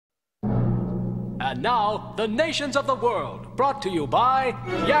And now, the nations of the world, brought to you by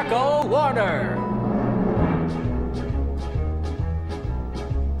Yakko Warner.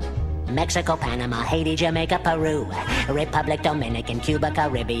 Mexico, Panama, Haiti, Jamaica, Peru, Republic Dominican, Cuba,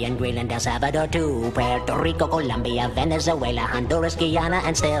 Caribbean, Greenland, El Salvador too, Puerto Rico, Colombia, Venezuela, Honduras, Guyana,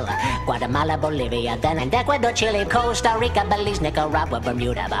 and still Guatemala, Bolivia, then and Ecuador, Chile, Costa Rica, Belize, Nicaragua,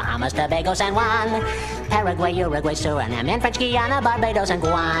 Bermuda, Bahamas, Tobago, San Juan, Paraguay, Uruguay, Suriname, and French Guiana, Barbados, and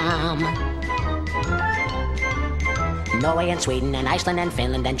Guam. Norway and Sweden and Iceland and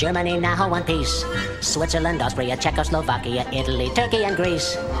Finland and Germany now one piece. Switzerland, Austria, Czechoslovakia, Italy, Turkey and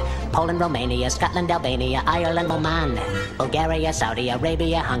Greece. Poland, Romania, Scotland, Albania, Ireland, Oman, Bulgaria, Saudi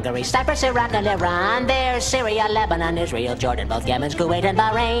Arabia, Hungary, Cyprus, Iraq and Iran. There's Syria, Lebanon, Israel, Jordan, both Yemen, Kuwait and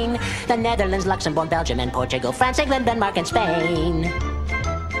Bahrain. The Netherlands, Luxembourg, Belgium and Portugal, France, England, Denmark and Spain.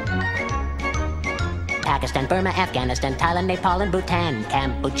 Pakistan, Burma, Afghanistan, Thailand, Nepal and Bhutan,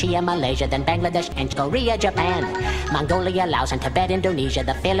 Cambodia, Malaysia, then Bangladesh and Korea, Japan, Mongolia, Laos and Tibet, Indonesia,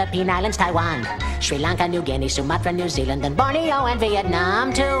 the Philippine Islands, Taiwan, Sri Lanka, New Guinea, Sumatra, New Zealand, then Borneo and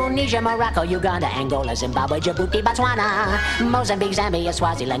Vietnam, Tunisia, Morocco, Uganda, Angola, Zimbabwe, Djibouti, Botswana, Mozambique, Zambia,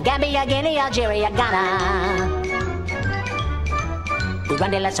 Swaziland, Gambia, Guinea, Algeria, Ghana.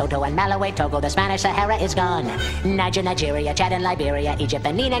 Burundi, Lesotho, and Malawi, Togo, the Spanish Sahara is gone. Niger, Nigeria, Chad and Liberia, Egypt,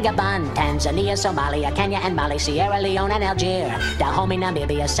 Benin and Gabon, Tanzania, Somalia, Kenya and Mali, Sierra Leone and Algeria, Dahomey,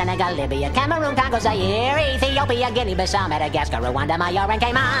 Namibia, Senegal, Libya, Cameroon, Congo, Zaire, Ethiopia, Guinea-Bissau, Madagascar, Rwanda, Major and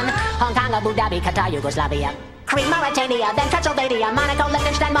Cayman, Hong Kong, Abu Dhabi, Qatar, Yugoslavia, Crete, Mauritania, then Transylvania, Monaco,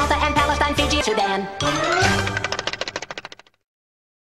 Liechtenstein, Malta and Palestine, Fiji, Sudan.